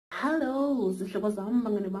Hello,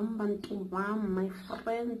 my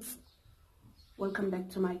friends. Welcome back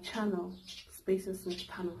to my channel, Spaces with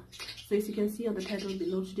Panel. So as you can see on the title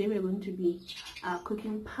below, today we're going to be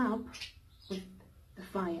cooking pap with the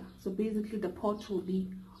fire. So basically the pot will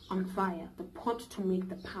be on fire. The pot to make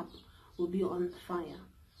the pap will be on fire.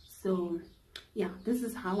 So yeah, this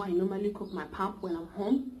is how I normally cook my pap when I'm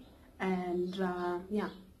home. And yeah,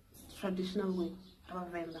 traditional way.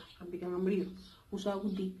 Venda.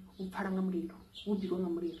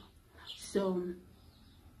 So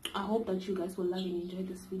I hope that you guys will love and enjoy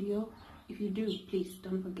this video. If you do, please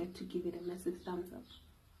don't forget to give it a massive thumbs up,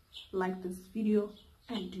 like this video,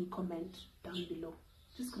 and do comment down below.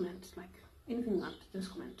 Just comment, like anything you want,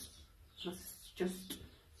 just comment. Just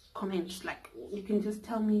comment, like you can just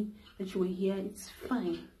tell me that you were here. It's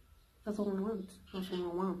fine. That's all I want. That's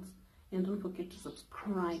all I want. And don't forget to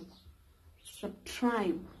subscribe to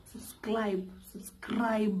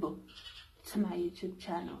my YouTube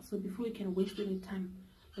channel. So before we can waste any time,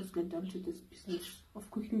 let's get down to this business of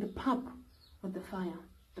cooking the pap with the fire.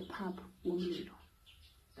 The pap will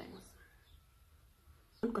Thanks.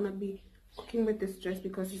 I'm gonna be cooking with this dress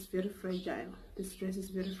because it's very fragile. This dress is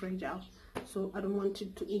very fragile, so I don't want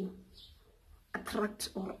it to attract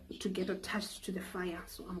or to get attached to the fire.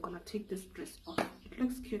 So I'm gonna take this dress off. It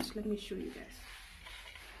looks cute. Let me show you guys.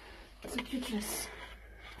 It's a cute dress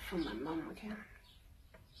from my mom. Okay,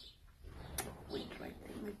 wait right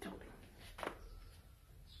there, my darling.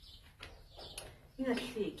 You're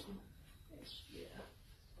shaking. Yeah.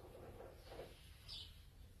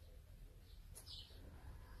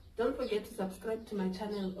 Don't forget to subscribe to my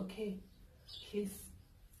channel, okay? Please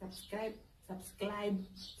subscribe to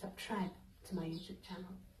my YouTube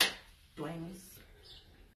channel. Thanks.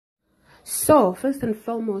 So first and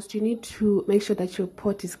foremost, you need to make sure that your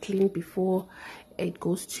pot is clean before it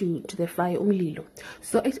goes to the fire.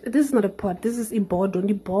 So this is not a pot, this is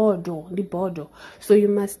ibodo. So you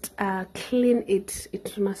must clean it.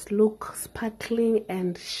 It must look sparkling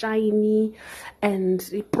and shiny and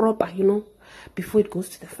proper, you know, before it goes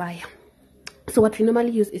to the fire. So what we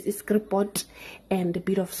normally use is a scrap pot and a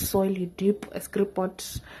bit of soil. You dip a scrap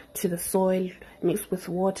pot to the soil, mix with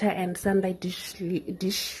water and sunlight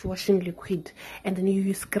dishwashing liquid, and then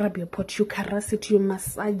you scrub your pot. You caress it, you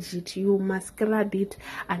massage it, you must scrub it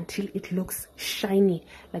until it looks shiny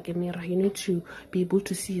like a mirror. You need to be able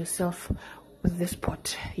to see yourself with this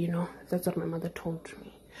pot, you know. That's what my mother told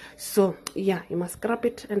me. So yeah, you must scrub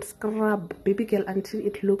it and scrub, baby girl, until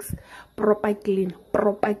it looks proper clean.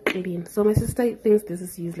 So my sister thinks this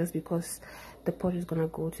is useless because the pot is gonna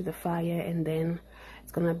go to the fire and then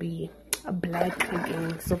it's gonna be black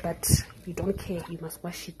again. So but you don't care, you must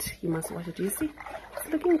wash it. You see, it's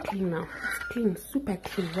looking clean now. It's clean, super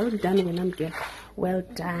clean. Well done, Wenam girl. Well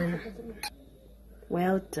done.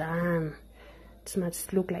 It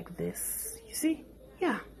must look like this, you see.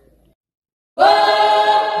 Yeah.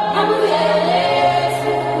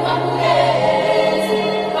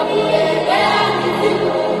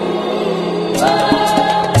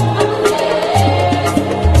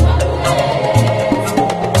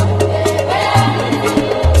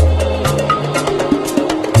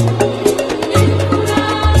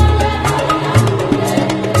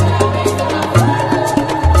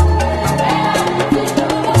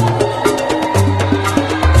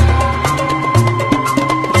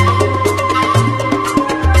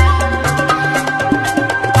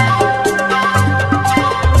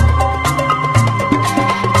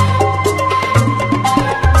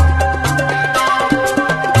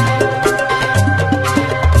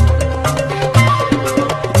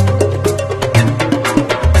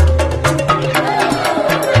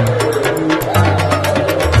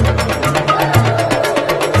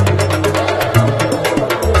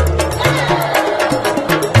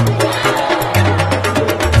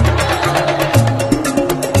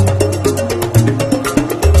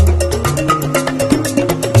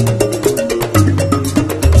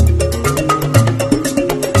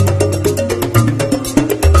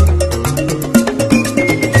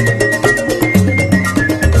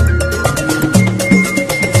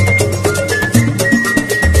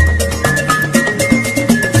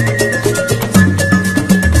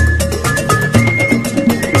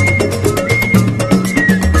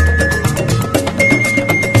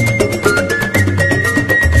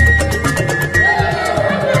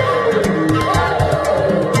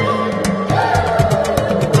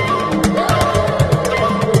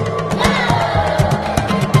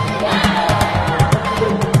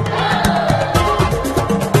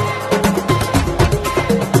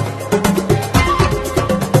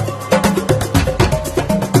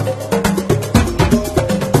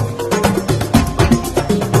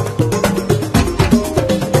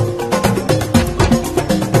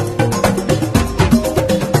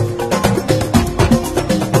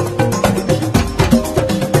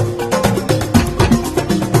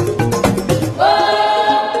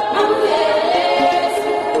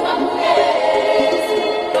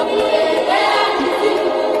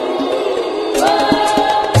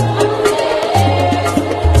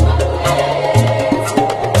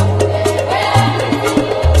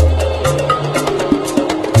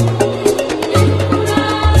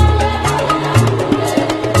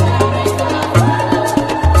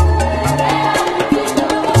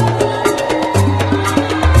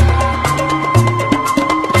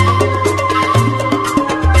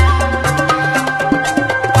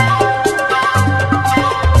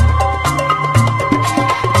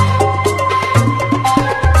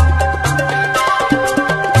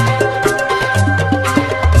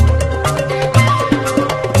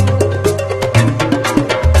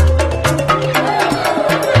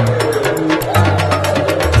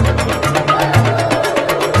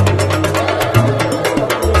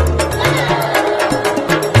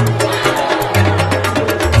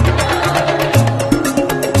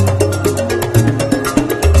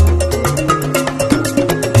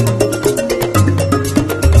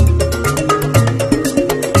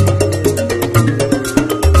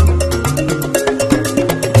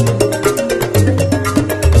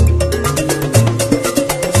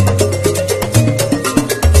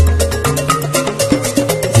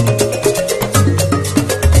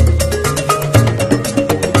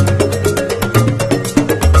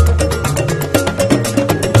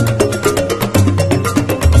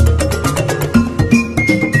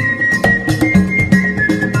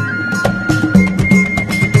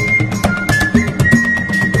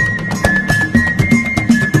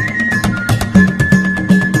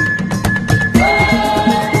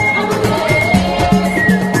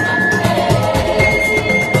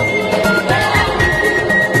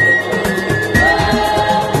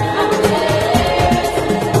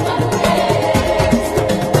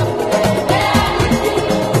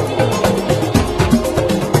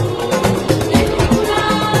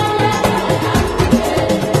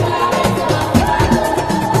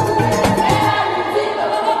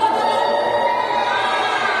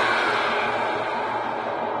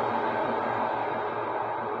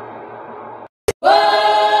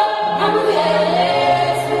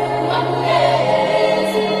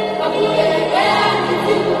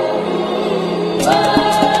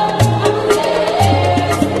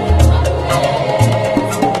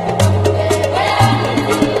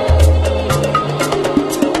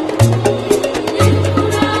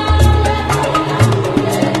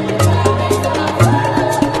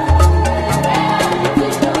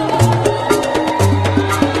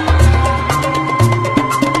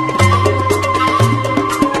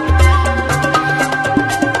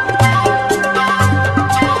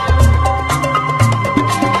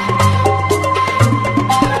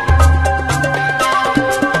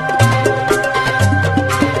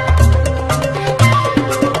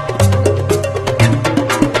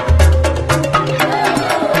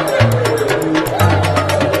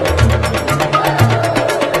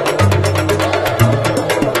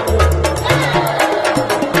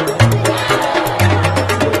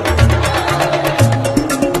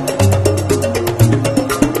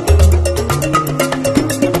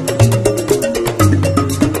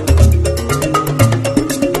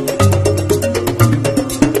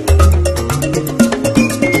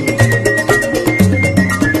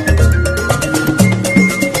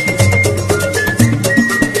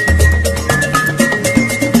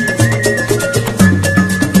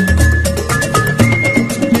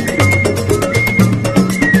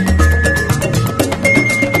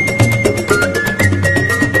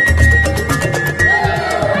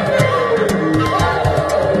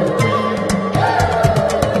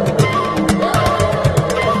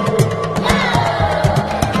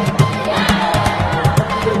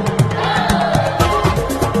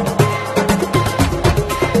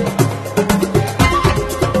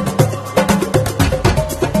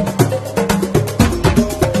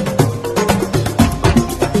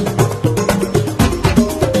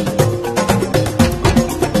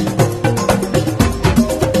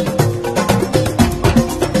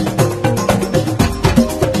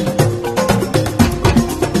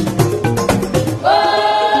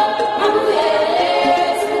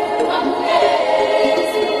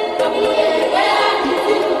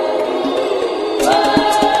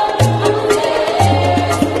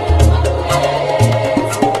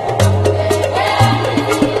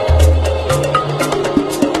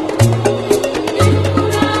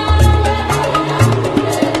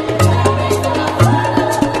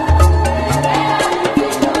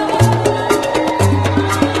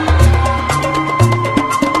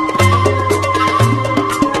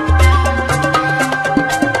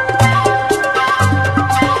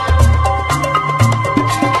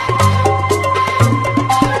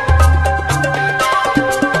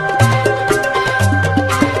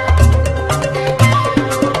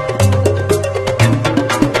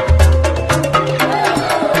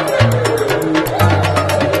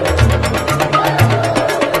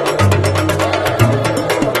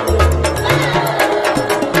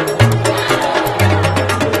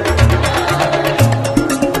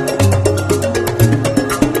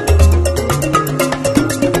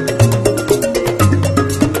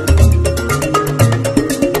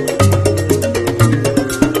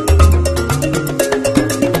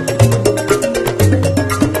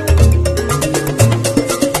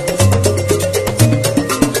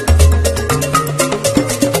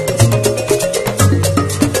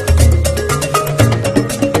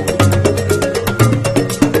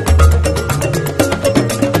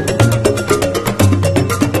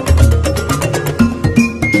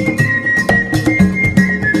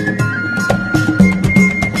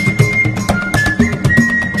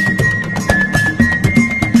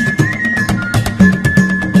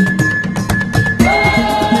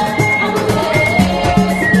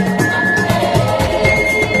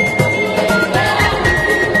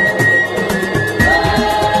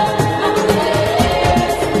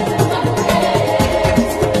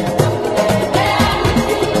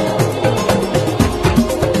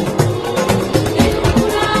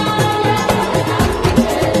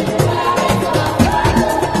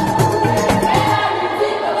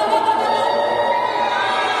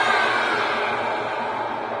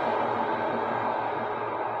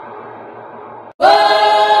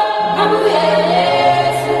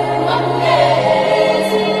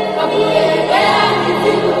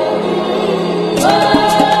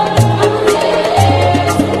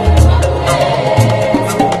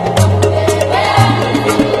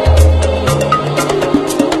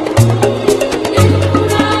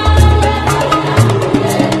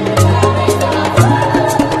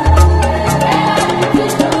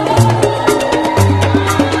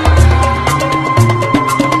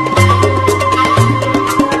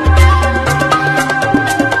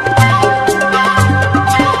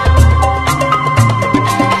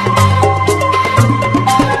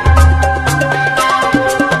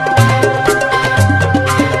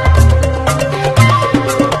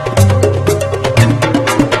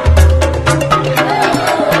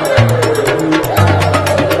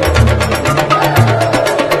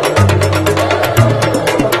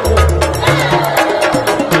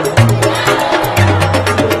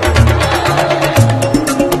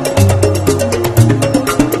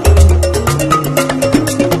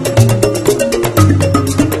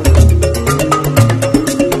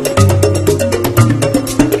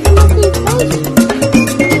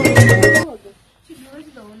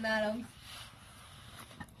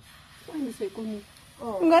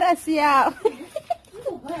 now.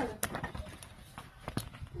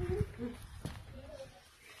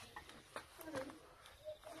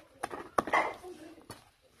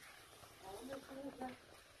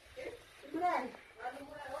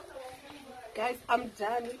 Guys, I'm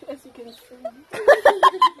done, as you can see.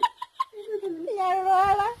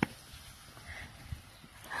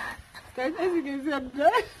 Guys, as you can see, I'm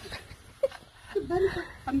done.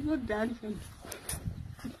 I'm so done.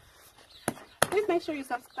 Please make sure you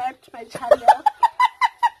subscribe to my channel.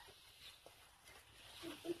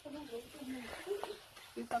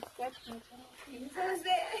 You subscribe to my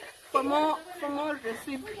channel for more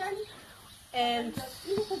recipes and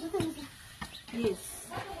yes,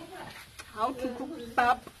 how to cook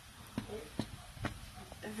pap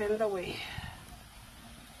the Venda way.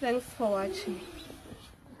 Thanks for watching.